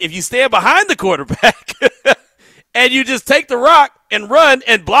 But if you stand behind the quarterback and you just take the rock and run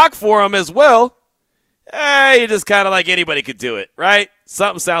and block for him as well, you're just kind of like anybody could do it, right?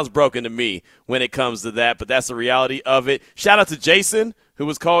 Something sounds broken to me when it comes to that, but that's the reality of it. Shout out to Jason, who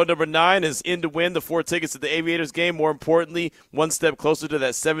was called number 9, is in to win the 4 tickets to the Aviators game. More importantly, one step closer to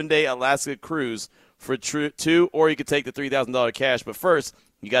that 7-day Alaska cruise for 2, or you could take the $3,000 cash. But first,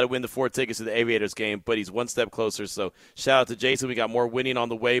 you got to win the 4 tickets to the Aviators game, but he's one step closer. So shout out to Jason. We got more winning on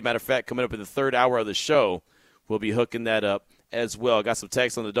the way. Matter of fact, coming up in the 3rd hour of the show, we'll be hooking that up as well. I got some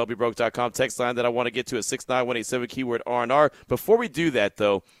text on the WBroke.com text line that I want to get to at 69187, keyword R&R. Before we do that,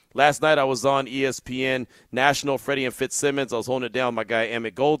 though, last night I was on ESPN National, Freddie and Fitzsimmons. I was holding it down with my guy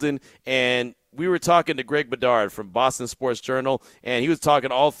Emmett Golden, and we were talking to Greg Bedard from Boston Sports Journal, and he was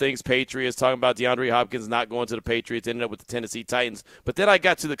talking all things Patriots, talking about DeAndre Hopkins not going to the Patriots, ended up with the Tennessee Titans. But then I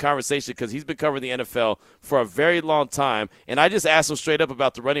got to the conversation because he's been covering the NFL for a very long time, and I just asked him straight up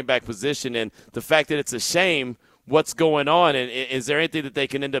about the running back position and the fact that it's a shame what's going on, and is there anything that they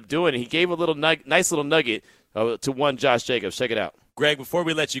can end up doing? And he gave a little nice little nugget to one Josh Jacobs. Check it out. Greg, before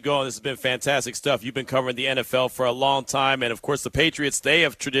we let you go, this has been fantastic stuff. You've been covering the NFL for a long time, and, of course, the Patriots, they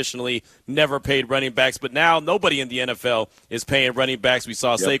have traditionally never paid running backs, but now nobody in the NFL is paying running backs. We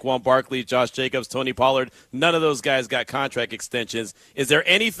saw Saquon Barkley, Josh Jacobs, Tony Pollard. None of those guys got contract extensions. Is there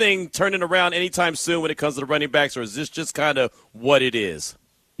anything turning around anytime soon when it comes to the running backs, or is this just kind of what it is?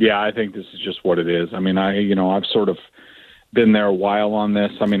 Yeah, I think this is just what it is. I mean, I've sort of been there a while on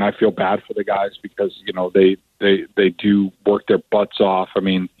this. I mean, I feel bad for the guys because, they do work their butts off. I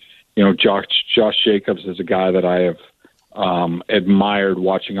mean, Josh Jacobs is a guy that I have admired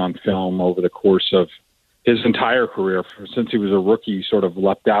watching on film over the course of his entire career. Since he was a rookie, he sort of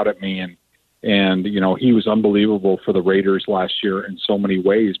leapt out at me, and he was unbelievable for the Raiders last year in so many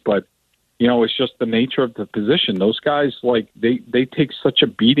ways. But it's just the nature of the position. Those guys, they take such a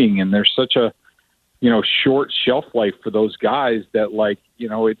beating, and there's such a short shelf life for those guys that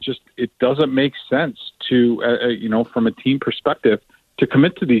it doesn't make sense to, from a team perspective, to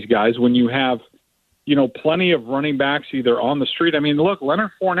commit to these guys when you have, plenty of running backs either on the street. I mean, look, Leonard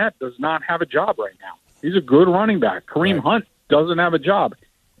Fournette does not have a job right now. He's a good running back. Kareem Hunt doesn't have a job.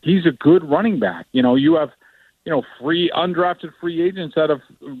 He's a good running back. You have, undrafted free agents out of,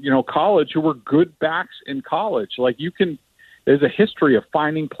 college who were good backs in college. Like you can there's a history of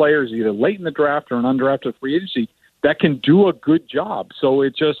finding players either late in the draft or an undrafted free agency that can do a good job. So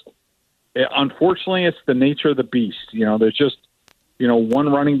unfortunately, it's the nature of the beast. There's just, one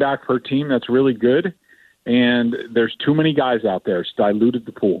running back per team that's really good, and there's too many guys out there. It's diluted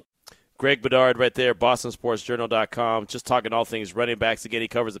the pool. Greg Bedard right there, BostonSportsJournal.com, just talking all things running backs. Again, he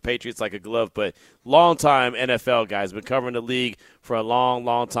covers the Patriots like a glove, but long-time NFL guys, been covering the league for a long,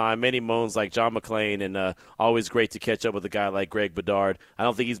 long time. Many moans like John McClain, and always great to catch up with a guy like Greg Bedard. I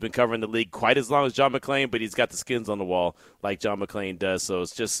don't think he's been covering the league quite as long as John McClain, but he's got the skins on the wall like John McClain does. So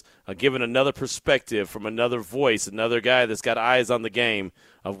it's just giving another perspective from another voice, another guy that's got eyes on the game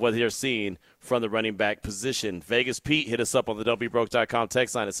of what they're seeing from the running back position. Vegas Pete, hit us up on the don'tbebroke.com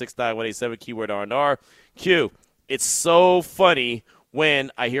text line at 69187, keyword R&R. Q, it's so funny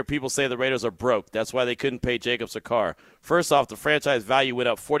when I hear people say the Raiders are broke. That's why they couldn't pay Jacobs or Carr. First off, the franchise value went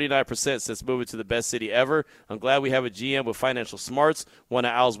up 49% since moving to the best city ever. I'm glad we have a GM with financial smarts. One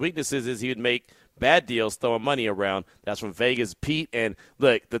of Al's weaknesses is he would make bad deals throwing money around. That's from Vegas Pete. And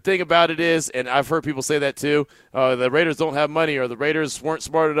look, the thing about it is, and I've heard people say that too, the Raiders don't have money or the Raiders weren't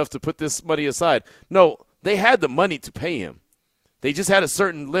smart enough to put this money aside. No, they had the money to pay him. They just had a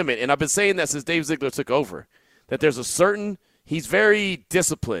certain limit. And I've been saying that since Dave Ziegler took over, that there's a certain – he's very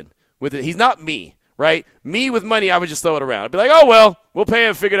disciplined with it. He's not me, right? Me with money, I would just throw it around. I'd be like, oh, well, we'll pay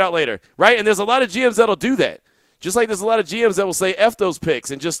him, figure it out later, right? And there's a lot of GMs that'll do that. Just like there's a lot of GMs that will say F those picks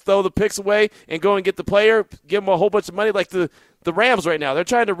and just throw the picks away and go and get the player, give him a whole bunch of money like the Rams right now. They're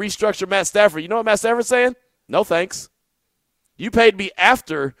trying to restructure Matt Stafford. You know what Matt Stafford's saying? No thanks. You paid me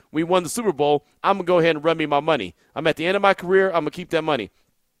after we won the Super Bowl. I'm going to go ahead and run me my money. I'm at the end of my career. I'm going to keep that money.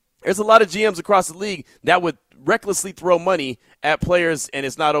 There's a lot of GMs across the league that would recklessly throw money at players, and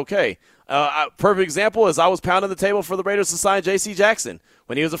it's not okay. Perfect example is I was pounding the table for the Raiders to sign J.C. Jackson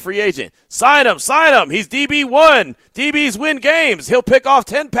when he was a free agent. Sign him. He's DB1. DBs win games. He'll pick off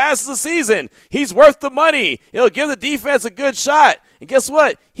 10 passes a season. He's worth the money. He'll give the defense a good shot. And guess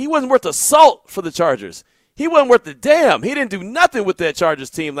what? He wasn't worth a salt for the Chargers. He wasn't worth the damn. He didn't do nothing with that Chargers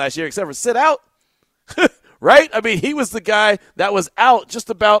team last year except for sit out. Right? I mean, he was the guy that was out just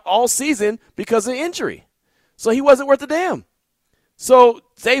about all season because of injury. So he wasn't worth a damn. So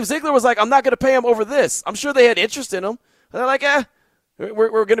Dave Ziegler was like, I'm not going to pay him over this. I'm sure they had interest in him. And they're like,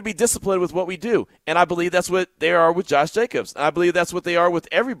 we're going to be disciplined with what we do. And I believe that's what they are with Josh Jacobs. And I believe that's what they are with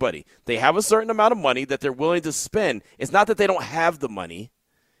everybody. They have a certain amount of money that they're willing to spend. It's not that they don't have the money.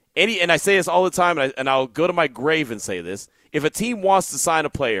 And I say this all the time, and I'll go to my grave and say this. If a team wants to sign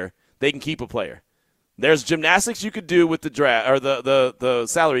a player, they can keep a player. There's gymnastics you could do with the draft or the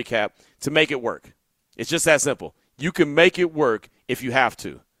salary cap to make it work. It's just that simple. You can make it work if you have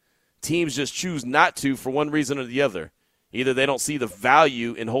to. Teams just choose not to for one reason or the other. Either they don't see the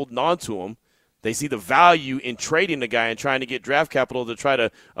value in holding on to him. They see the value in trading the guy and trying to get draft capital to try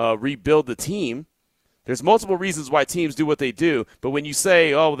to rebuild the team. There's multiple reasons why teams do what they do. But when you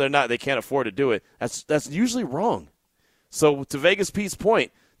say, oh, they can't afford to do it, that's usually wrong. So to Vegas Pete's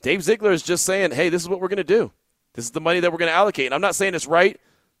point, Dave Ziegler is just saying, hey, this is what we're going to do. This is the money that we're going to allocate. And I'm not saying it's right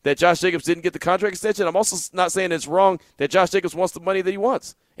that Josh Jacobs didn't get the contract extension. I'm also not saying it's wrong that Josh Jacobs wants the money that he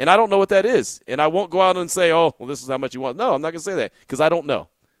wants. And I don't know what that is. And I won't go out and say, oh, well, this is how much you want. No, I'm not going to say that because I don't know.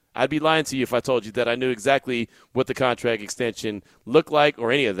 I'd be lying to you if I told you that I knew exactly what the contract extension looked like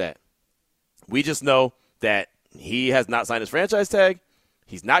or any of that. We just know that he has not signed his franchise tag.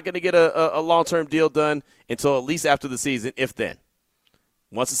 He's not going to get a long-term deal done until at least after the season, if then.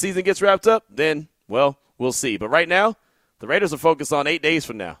 Once the season gets wrapped up, then, well, we'll see. But right now, the Raiders are focused on 8 days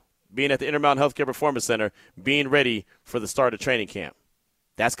from now, being at the Intermountain Healthcare Performance Center, being ready for the start of training camp.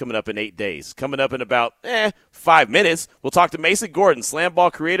 That's coming up in 8 days. Coming up in about 5 minutes, we'll talk to Mason Gordon, Slam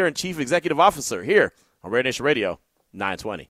Ball creator and chief executive officer here on Raider Nation Radio 920.